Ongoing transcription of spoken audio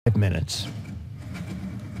minutes.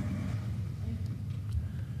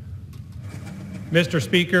 Mr.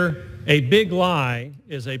 Speaker, a big lie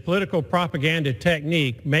is a political propaganda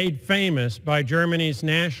technique made famous by Germany's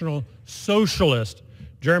National Socialist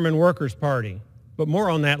German Workers' Party. But more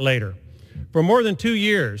on that later. For more than 2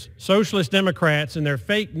 years, Socialist Democrats and their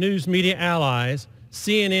fake news media allies,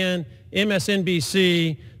 CNN,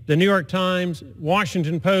 MSNBC, the New York Times,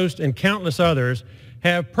 Washington Post, and countless others,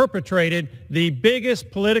 have perpetrated the biggest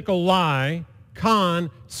political lie, con,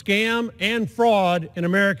 scam, and fraud in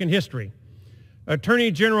American history. Attorney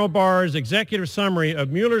General Barr's executive summary of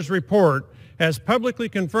Mueller's report has publicly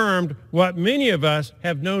confirmed what many of us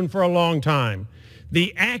have known for a long time.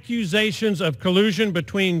 The accusations of collusion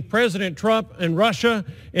between President Trump and Russia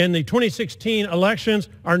in the 2016 elections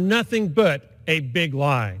are nothing but a big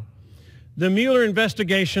lie. The Mueller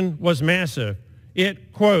investigation was massive.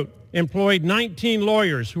 It, quote, employed 19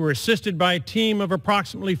 lawyers who were assisted by a team of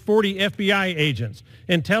approximately 40 FBI agents,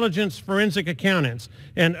 intelligence forensic accountants,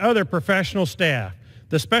 and other professional staff.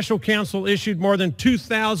 The special counsel issued more than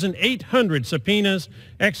 2,800 subpoenas,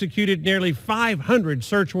 executed nearly 500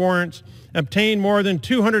 search warrants, obtained more than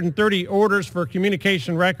 230 orders for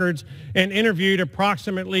communication records, and interviewed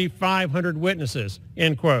approximately 500 witnesses,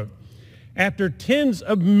 end quote. After tens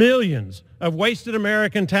of millions of wasted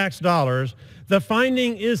American tax dollars, the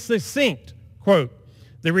finding is succinct, quote,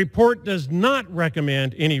 the report does not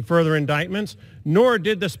recommend any further indictments, nor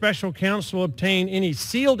did the special counsel obtain any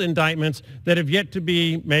sealed indictments that have yet to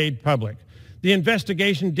be made public. The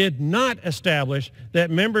investigation did not establish that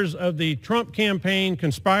members of the Trump campaign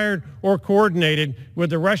conspired or coordinated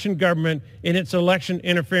with the Russian government in its election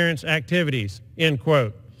interference activities, end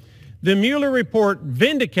quote. The Mueller report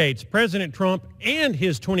vindicates President Trump and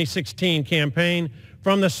his 2016 campaign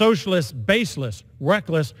from the socialists' baseless,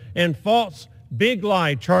 reckless, and false big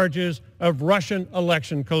lie charges of Russian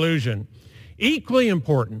election collusion. Equally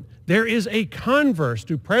important, there is a converse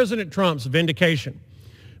to President Trump's vindication.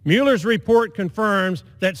 Mueller's report confirms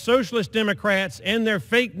that socialist Democrats and their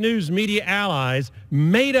fake news media allies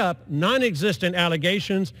made up non-existent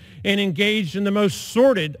allegations and engaged in the most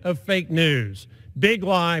sordid of fake news, big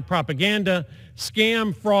lie propaganda,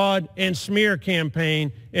 scam, fraud, and smear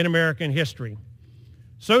campaign in American history.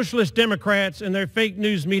 Socialist Democrats and their fake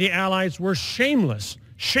news media allies were shameless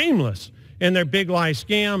in their big lie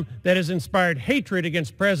scam that has inspired hatred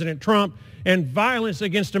against President Trump and violence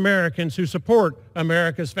against Americans who support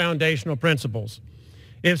America's foundational principles.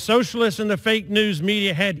 If socialists and the fake news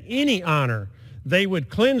media had any honor, they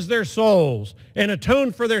would cleanse their souls and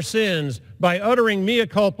atone for their sins by uttering mea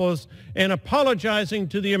culpas and apologizing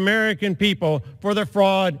to the American people for the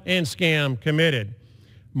fraud and scam committed.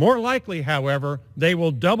 More likely, however, they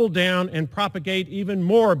will double down and propagate even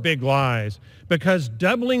more big lies, because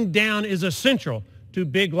doubling down is essential to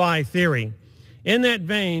big lie theory. In that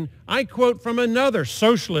vein, I quote from another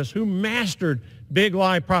socialist who mastered big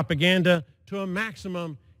lie propaganda to a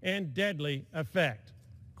maximum and deadly effect.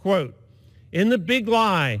 Quote, in the big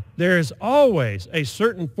lie, there is always a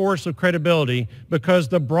certain force of credibility because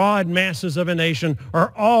the broad masses of a nation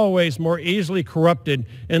are always more easily corrupted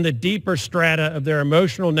in the deeper strata of their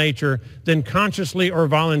emotional nature than consciously or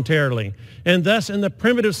voluntarily. And thus, in the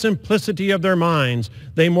primitive simplicity of their minds,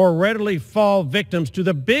 they more readily fall victims to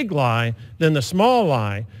the big lie than the small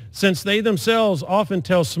lie, since they themselves often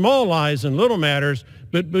tell small lies in little matters,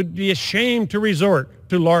 but would be ashamed to resort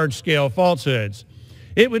to large-scale falsehoods.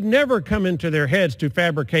 It would never come into their heads to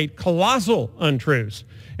fabricate colossal untruths,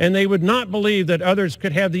 and they would not believe that others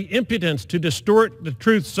could have the impudence to distort the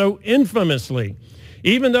truth so infamously.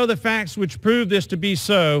 Even though the facts which prove this to be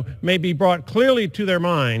so may be brought clearly to their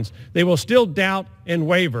minds, they will still doubt and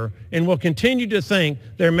waver and will continue to think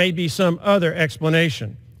there may be some other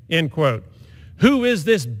explanation, end quote. Who is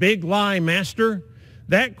this big lie master?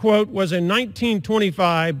 That quote was in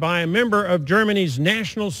 1925 by a member of Germany's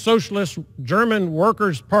National Socialist German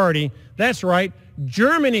Workers' Party. That's right,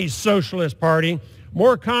 Germany's Socialist Party,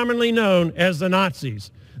 more commonly known as the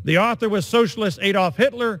Nazis. The author was socialist Adolf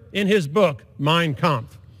Hitler in his book, Mein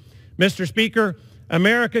Kampf. Mr. Speaker,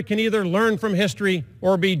 America can either learn from history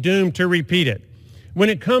or be doomed to repeat it. When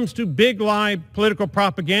it comes to big lie political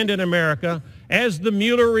propaganda in America, as the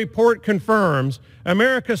Mueller report confirms,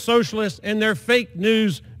 America's socialists and their fake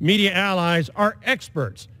news media allies are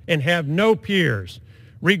experts and have no peers.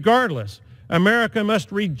 Regardless, America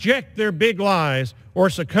must reject their big lies or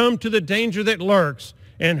succumb to the danger that lurks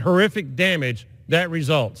and horrific damage that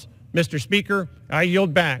results. Mr. Speaker, I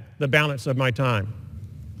yield back the balance of my time.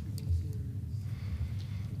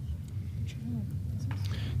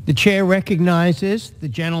 The chair recognizes the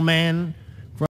gentleman